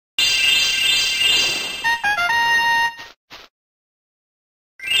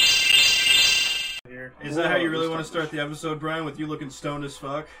Is that how you really want to start the episode, Brian, with you looking stoned as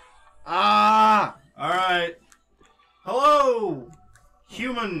fuck? Ah! Alright. Hello,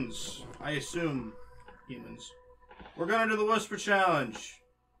 humans. I assume humans. We're gonna do the Whisper Challenge.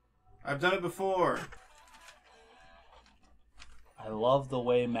 I've done it before. I love the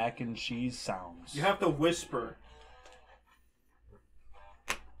way mac and cheese sounds. You have to whisper.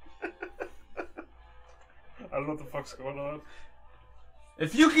 I don't know what the fuck's going on.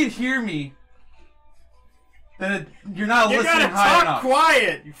 If you can hear me, then you're not listening high enough. You gotta talk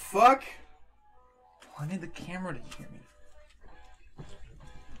quiet, you fuck. I need the camera to hear me.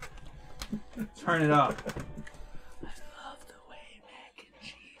 Turn it up. I love the way mac and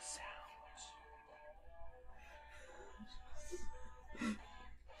cheese sounds.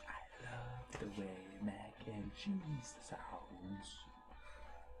 I love the way mac and cheese sounds. I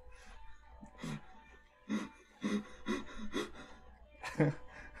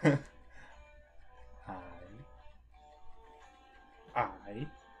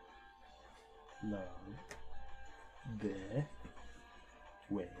love the way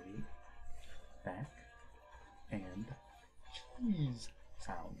mac and cheese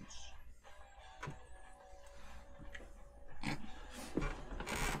sounds.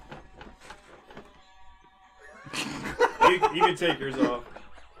 You can take yours off.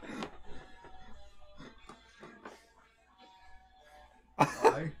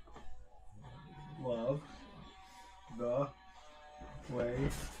 I love the way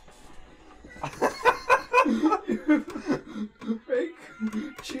fake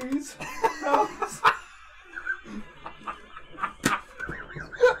cheese sounds.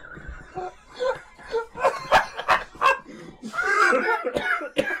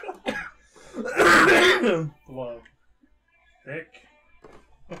 Love. Thick.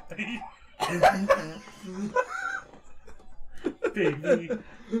 Baby.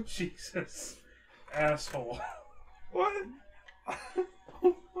 Jesus. Asshole. What?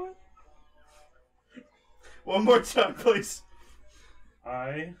 One more time, please.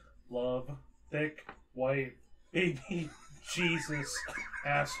 I love thick, white, baby, Jesus,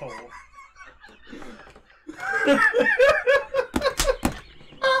 asshole.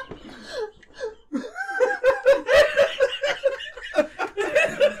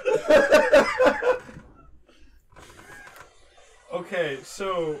 Okay,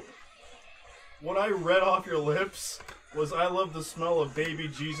 so what I read off your lips was I love the smell of baby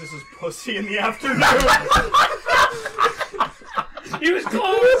Jesus' pussy in the afternoon. He was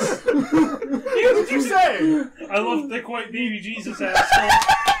close! What did you say? I love thick white baby Jesus, asshole.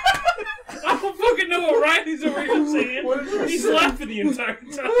 I don't fucking know what Riley's over here saying. He's laughing the entire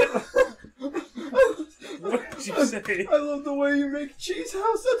time. What did you say? I love the way you make cheese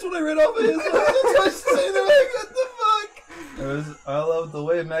house. That's what I read off of his lips. That's what I say that. What the fuck? It was, I love the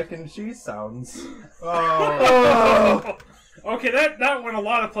way mac and cheese sounds. Oh. Okay, that went a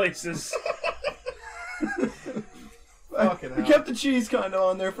lot of places. We kept the cheese kind of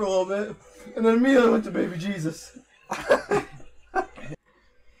on there for a little bit, and then immediately went to baby Jesus. If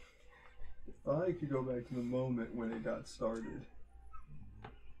I could go back to the moment when it got started.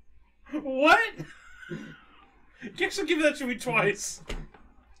 What? You actually give that to me twice.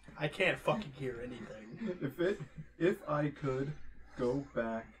 I can't fucking hear anything. If I could go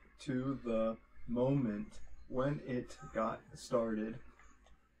back to the moment when it got started.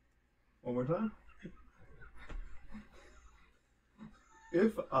 One more time.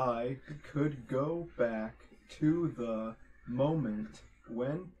 If I could go back to the moment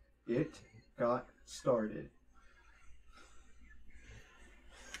when it got started.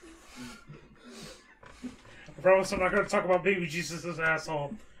 I promise I'm not going to talk about baby Jesus'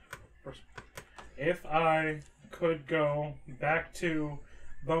 asshole. If I could go back to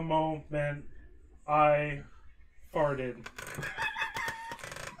the moment I farted.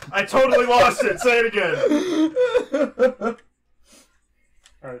 I totally lost it. Say it again.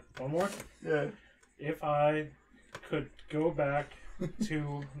 Alright, one more. Yeah. If I could go back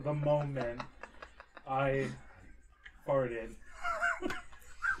to the moment I farted.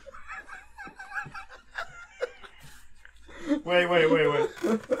 Wait.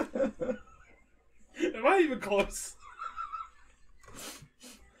 Am I even close?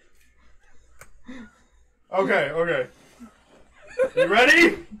 Okay. You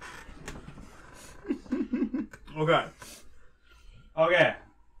ready? Okay.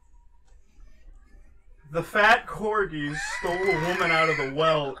 The fat corgis stole a woman out of the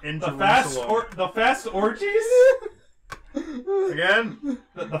well in Jerusalem. The fast orgies? Again?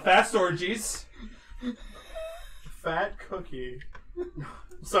 The fast orgies? Fat cookie.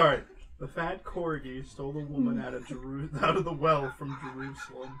 Sorry. The fat corgi stole a woman out of the well from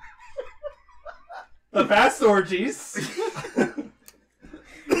Jerusalem. The fast orgies. The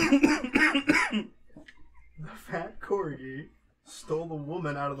fat corgi stole the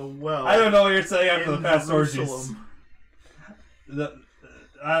woman out of the well. I don't know what you're saying after the in fast orgies. Jerusalem.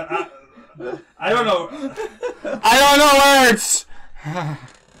 I don't know. I don't know words.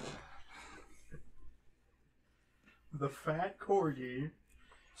 The fat corgi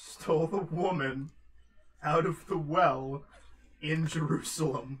stole the woman out of the well in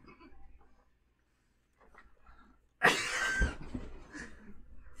Jerusalem.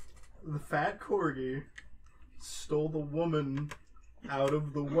 The fat corgi stole the woman out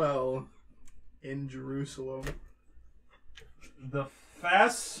of the well in Jerusalem. The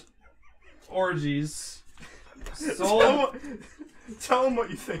fast orgies Tell him what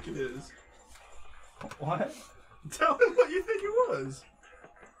you think it is. What? Tell him what you think it was.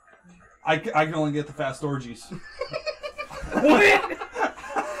 I can only get the fast orgies. What?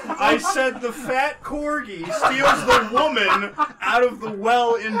 I said the fat corgi steals the woman out of the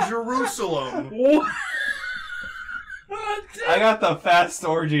well in Jerusalem. What? I got the fast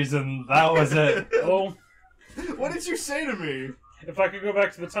orgies and that was it. Oh, What did you say to me? if I could go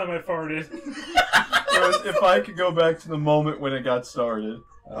back to the time I farted. If I could go back to the moment when it got started.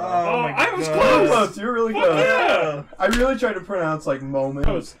 Oh, I was You're really close. close. You're really Fuck close. yeah. I really tried to pronounce like moment.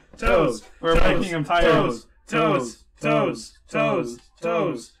 Toes, toes, We're toes, making him tired. toes, toes, toes, toes,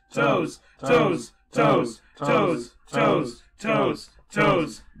 toes, toes, toes, toes, toes, toes, toes, toes,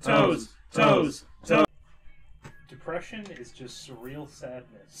 toes, toes, toes. Depression is just surreal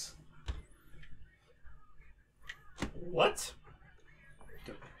sadness. What?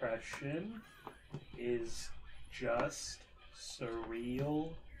 Depression is just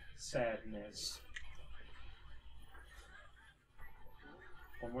surreal sadness.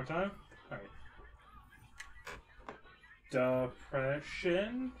 One more time? Alright.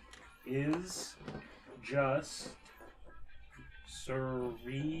 Depression is just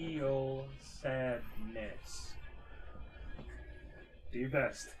surreal sadness. Do your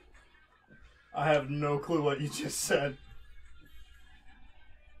best. I have no clue what you just said.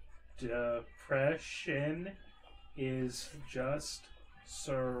 Depression is just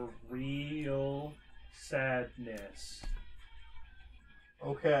surreal sadness.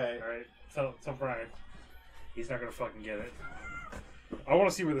 Okay. Alright, tell Brian. He's not gonna fucking get it. I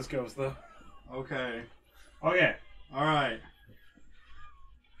wanna see where this goes, though. Okay. Okay. Alright.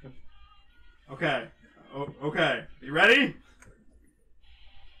 Okay. Okay. You ready?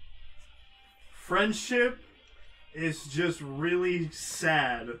 Friendship is just really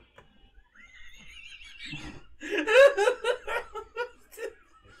sad.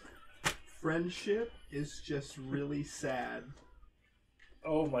 Friendship is just really sad.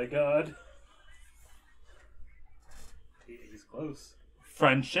 Oh my god. He's close.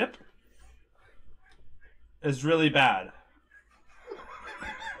 Friendship is really bad.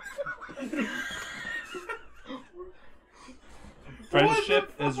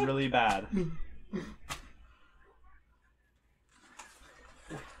 Friendship is really bad.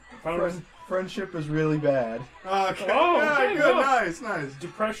 Friendship is really bad. Okay. Oh, yeah, okay, good. no. Nice.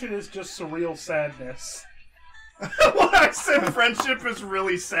 Depression is just surreal sadness. Well, I said friendship is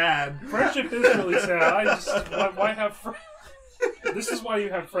really sad. Friendship is really sad. I just why have friends? This is why you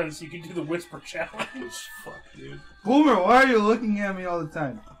have friends, so you can do the whisper challenge. Fuck, dude. Boomer, why are you looking at me all the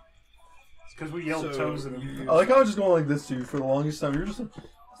time? It's because we yelled toes at him. I like how I was just going like this to you for the longest time. You're just like,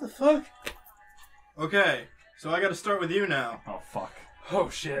 what the fuck? Okay, so I gotta start with you now. Oh, fuck. Oh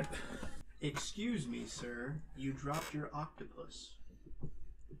shit. Excuse me, sir. You dropped your octopus.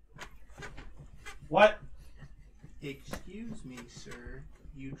 What? Excuse me, sir.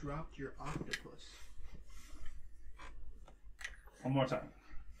 You dropped your octopus. One more time.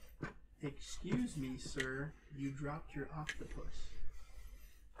 Excuse me, sir. You dropped your octopus.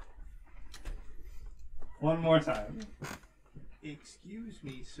 One more time. Excuse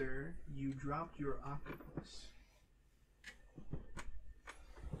me, sir. You dropped your octopus.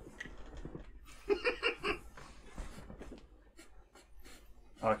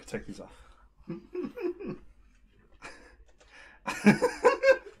 Oh, I could take these off.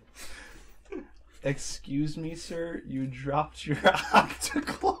 Excuse me, sir. You dropped your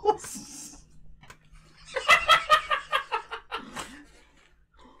octacles.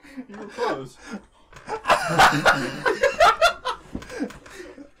 You were close.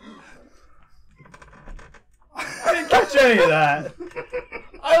 I didn't catch any of that.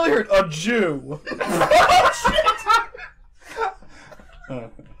 I only heard a Jew.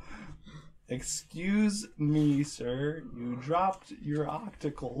 Excuse me, sir. You dropped your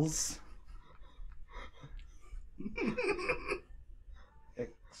octacles.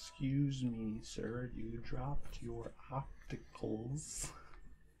 Excuse me, sir. You dropped your opticals.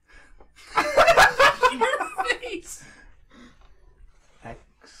 Your face!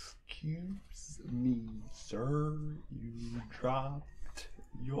 Excuse me, sir. You dropped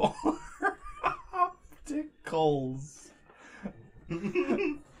your opticals.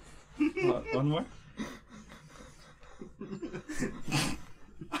 One more?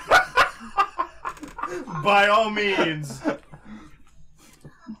 By all means.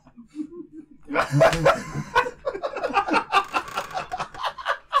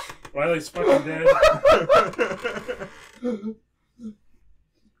 Riley's fucking dead.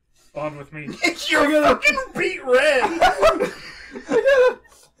 Bond with me. You're fucking beat red!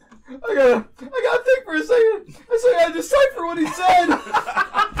 I gotta think for a second. I gotta decipher what he said.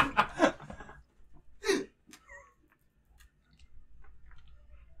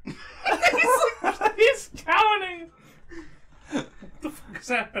 He's counting! What the fuck is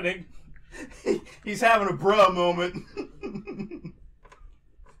happening? He's having a bruh moment.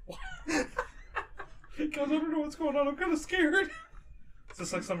 God, I don't know what's going on. I'm kind of scared. It's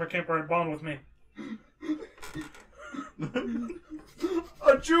just like summer camp right Bond with me.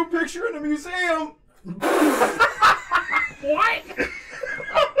 A Jew picture in a museum. What?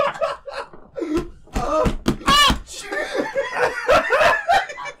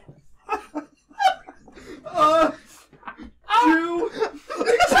 Jew.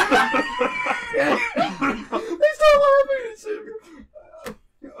 They start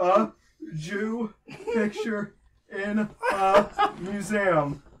laughing. Jew picture in a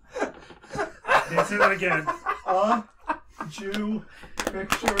museum. Can you say that again? A Jew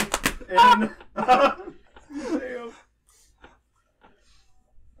picture in a museum.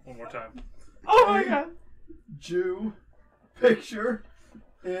 One more time. Oh my god. Jew picture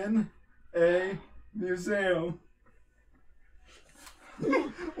in a museum.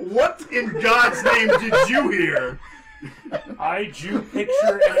 What in God's name did you hear? I Jew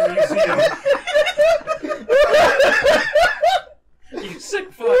picture in a museum. You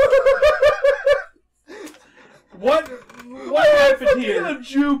sick fuck. What happened here? A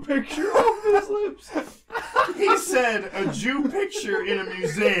Jew picture off his lips. He said a Jew picture in a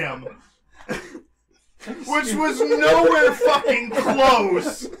museum. Which was nowhere fucking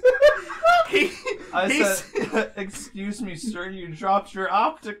close. I said, excuse me, sir, you dropped your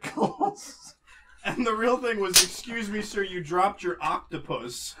opticals. And the real thing was, excuse me, sir, you dropped your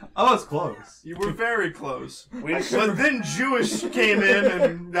octopus. Oh, it's close. You were very close. Wait, But then Jewish came in,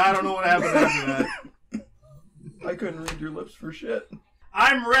 and I don't know what happened after that. I couldn't read your lips for shit.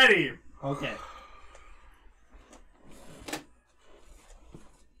 I'm ready. Okay.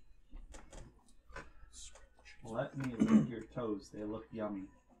 Let me lick your toes. They look yummy.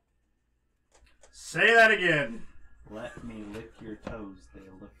 Say that again. Let me lick your toes. They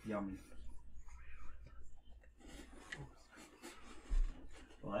look yummy.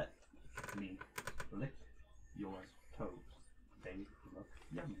 Let me lick your toes. They look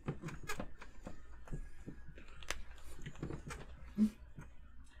yummy.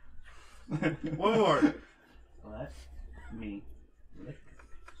 One more. Let me lick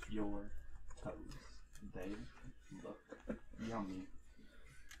your toes. They look yummy.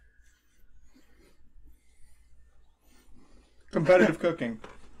 Competitive cooking.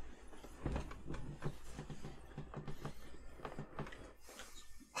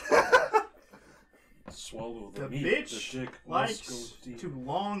 swallow The meat. bitch The dick likes must go deep. to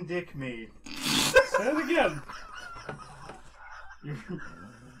long dick me. Say it again.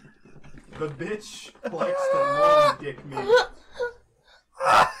 The bitch likes to long dick me.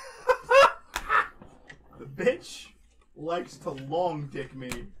 The bitch likes to long dick me.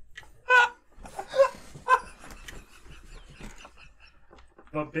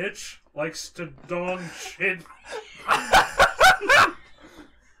 The bitch likes to dong shit.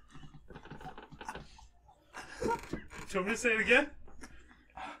 Do you want me to say it again?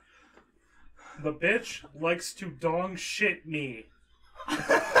 The bitch likes to dong shit me.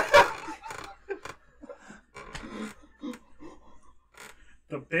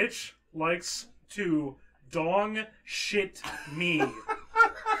 The bitch likes to dong shit me.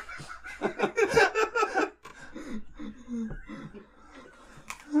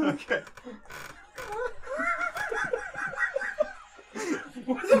 Okay.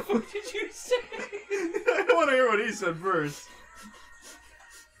 What the fuck did you say? I want to hear what he said first.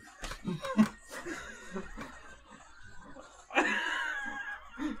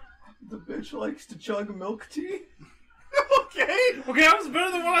 The bitch likes to chug milk tea. Okay. Okay, that was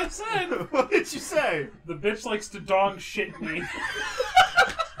better than what I said. What did you say? The bitch likes to dong shit me.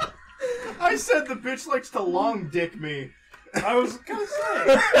 I said the bitch likes to long dick me. I was gonna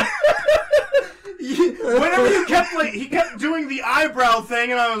say. Whenever he kept doing the eyebrow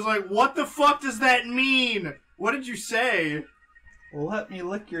thing, and I was like, what the fuck does that mean? What did you say? Let me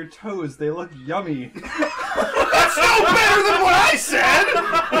lick your toes. They look yummy. That's no better than what I said!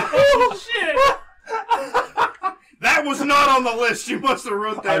 Oh, shit! That was not on the list. You must have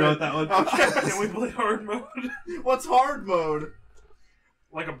wrote that. I wrote that one. Okay. Can we play hard mode? What's hard mode?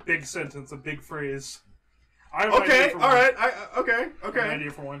 Like a big sentence, a big phrase. Okay, alright. Okay, I have an okay.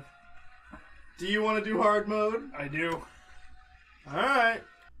 idea for one. Do you want to do hard mode? I do. Alright.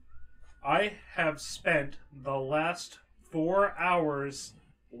 I have spent the last 4 hours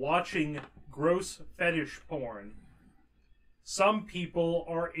watching gross fetish porn. Some people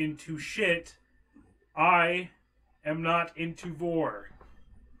are into shit. I am not into vor.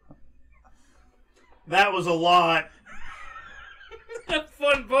 That was a lot. Have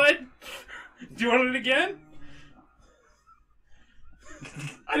fun, bud. Do you want it again?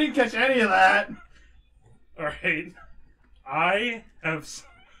 I didn't catch any of that. Alright. I have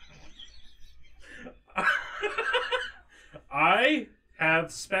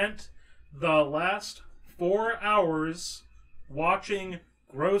spent the last 4 hours watching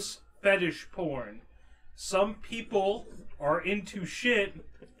gross fetish porn. Some people are into shit.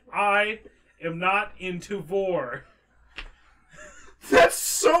 I am not into vor. That's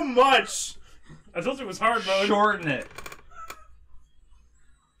so much. I told you it was hard mode. Shorten it.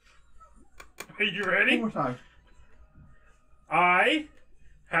 Are you One ready? more time. I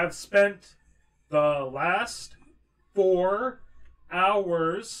have spent the last 4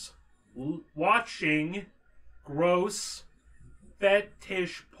 hours watching gross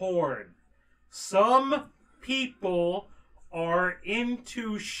fetish porn. Some people are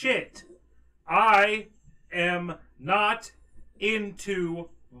into shit. I am not into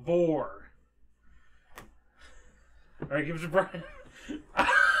vor. Alright, give it to Brian.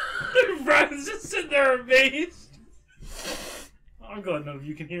 Brian's just sitting there amazed. I'm glad none of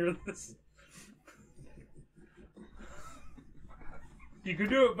you can hear this. You can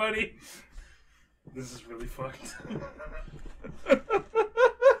do it, buddy. This is really fucked.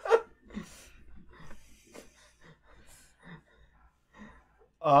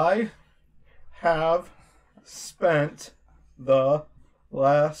 I have spent the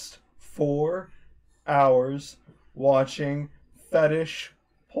last 4 hours watching fetish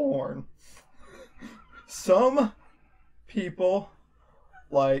porn. Some people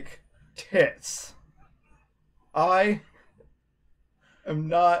like tits. I am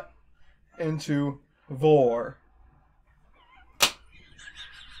not into vor.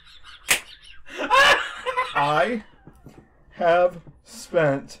 I have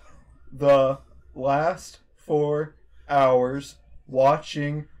spent the last 4 hours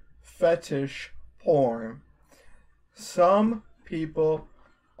watching fetish porn. Some people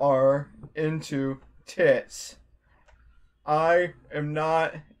are into tits. I am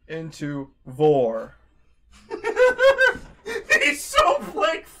not into vor. He's so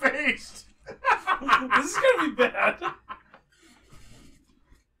blank-faced. This is gonna be bad.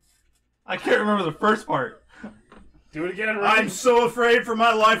 I can't remember the first part. Do it again, I'm Ryan. so afraid for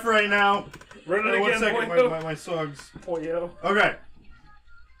my life right now. Run it Wait, one again, second, boyo. my songs. Boyo. Okay.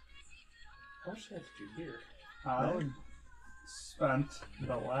 How much did you hear? I spent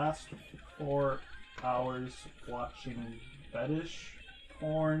the last 4 hours watching fetish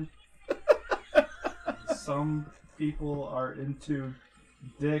porn. Some people are into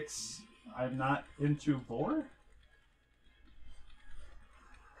dicks. I'm not into vor.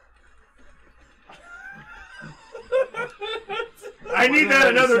 I need did that I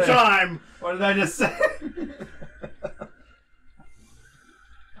another say? time. What did I just say?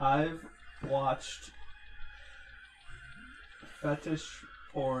 I've watched fetish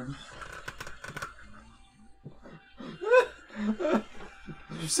porn.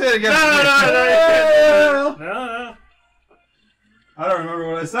 You say it again. No. No. I don't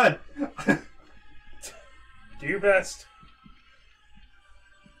remember what I said. Do your best.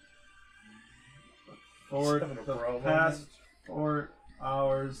 For Having a the problem. past 4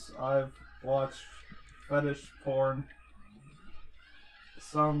 hours, I've watched fetish porn.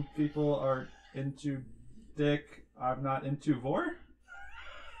 Some people are into dick. I'm not into vor.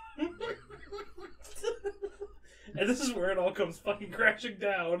 And this is where it all comes fucking crashing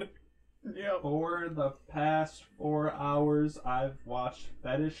down. Yep. For the past 4 hours, I've watched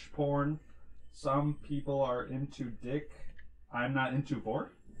fetish porn. Some people are into dick. I'm not into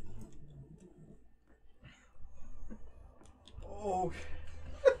vor. Oh,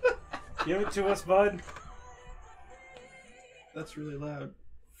 Give it to us, bud. that's really loud.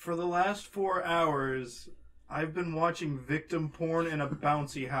 For the last 4 hours, I've been watching victim porn in a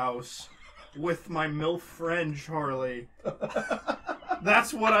bouncy house with my MILF friend, Charlie.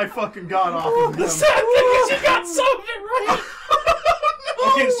 That's what I fucking got off of him. The sad thing is you got some of it right!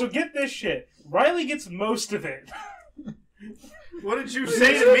 No! Okay, so get this shit. Riley gets most of it. What did you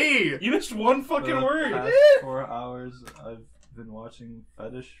say to me? You missed one fucking The word. past 4 hours, I've been watching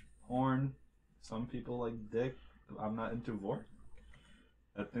fetish porn. Some people like dick. I'm not into vor.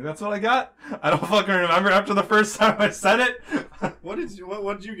 I think that's what I got. I don't fucking remember after the first time I said it. What did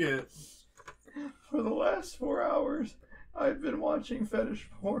you get? For the last 4 hours, I've been watching fetish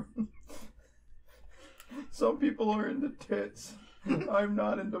porn. Some people are into tits. I'm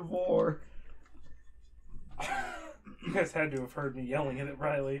not into vor. You guys had to have heard me yelling at it,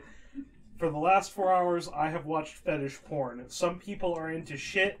 Riley. For the last 4 hours, I have watched fetish porn. Some people are into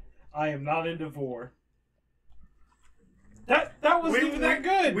shit. I am not into vor. That wasn't even that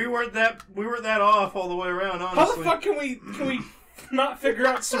good. We weren't that off all the way around, honestly. How the fuck can we not figure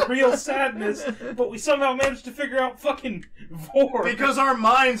out some real sadness, but we somehow managed to figure out fucking vor? Because our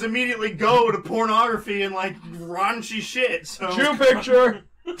minds immediately go to pornography and like raunchy shit. So Jew picture.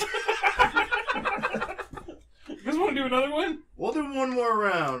 You guys want to do another one? We'll do one more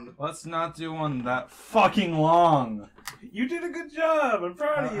round. Let's not do one that fucking long. You did a good job. I'm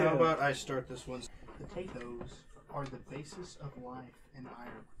proud of you. How about I start this one? Potatoes are the basis of life in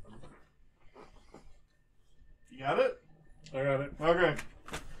Ireland. You got it? I got it. Okay.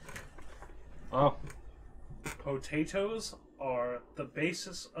 Oh. Potatoes are the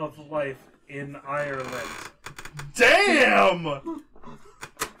basis of life in Ireland. Damn!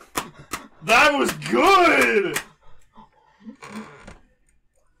 That was good!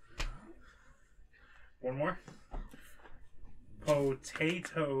 One more.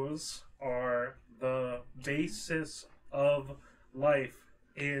 Potatoes are the basis of life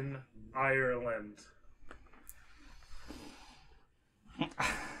in Ireland.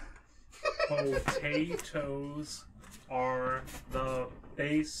 Potatoes are the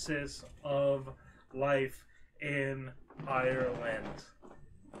basis of life in Ireland.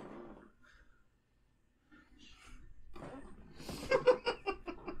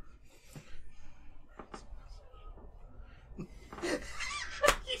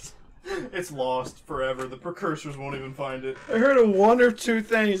 It's lost forever. The precursors won't even find it. I heard of 1 or 2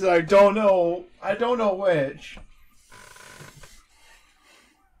 things that I don't know. I don't know which.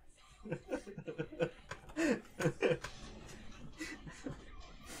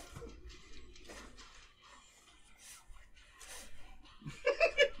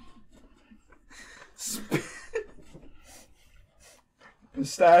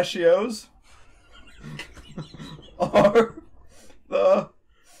 Pistachios are the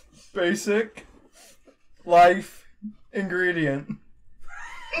basic life ingredient.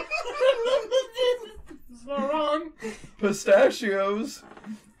 It's not wrong. Pistachios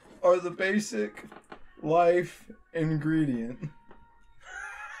are the basic life ingredient.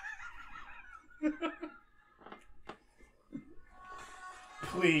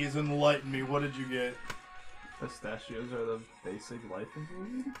 Please enlighten me. What did you get? Pistachios are the basic life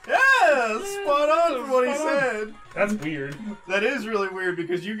ingredient? Yeah, that's spot on for what he said. That's weird. That is really weird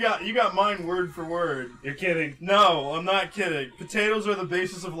because you got mine word for word. You're kidding. No, I'm not kidding. Potatoes are the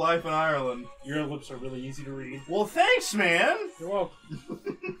basis of life in Ireland. Your lips are really easy to read. Well, thanks, man. You're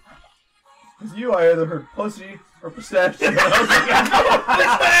welcome. You, I either heard pussy or pistachio.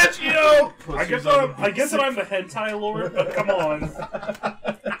 Pistachio. I guess that I'm the hentai lord, but come on.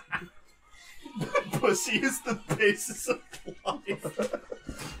 Pussy is the basis of life.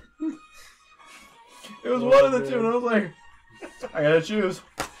 It was one of the two, and I was like, I gotta choose.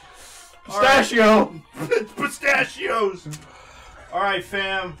 Pistachio! Pistachios! Alright,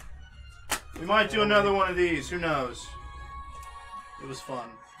 fam. We might do another one of these. Who knows? It was fun.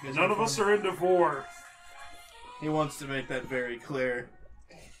 You guys None have of us fun? are into vor. He wants to make that very clear.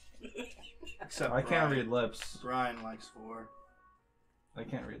 Except I can't Brian. read lips. Brian likes 4. I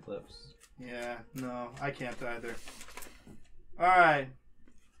can't read lips. Yeah, no, I can't either. Alright.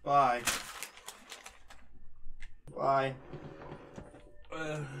 Bye. Bye.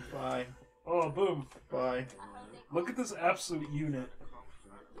 Bye. Oh, boom. Bye. Look at this absolute unit.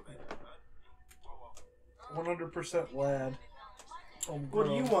 100% lad. What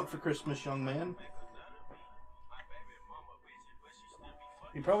do you want for Christmas, young man?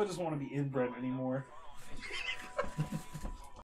 He probably doesn't want to be inbred anymore.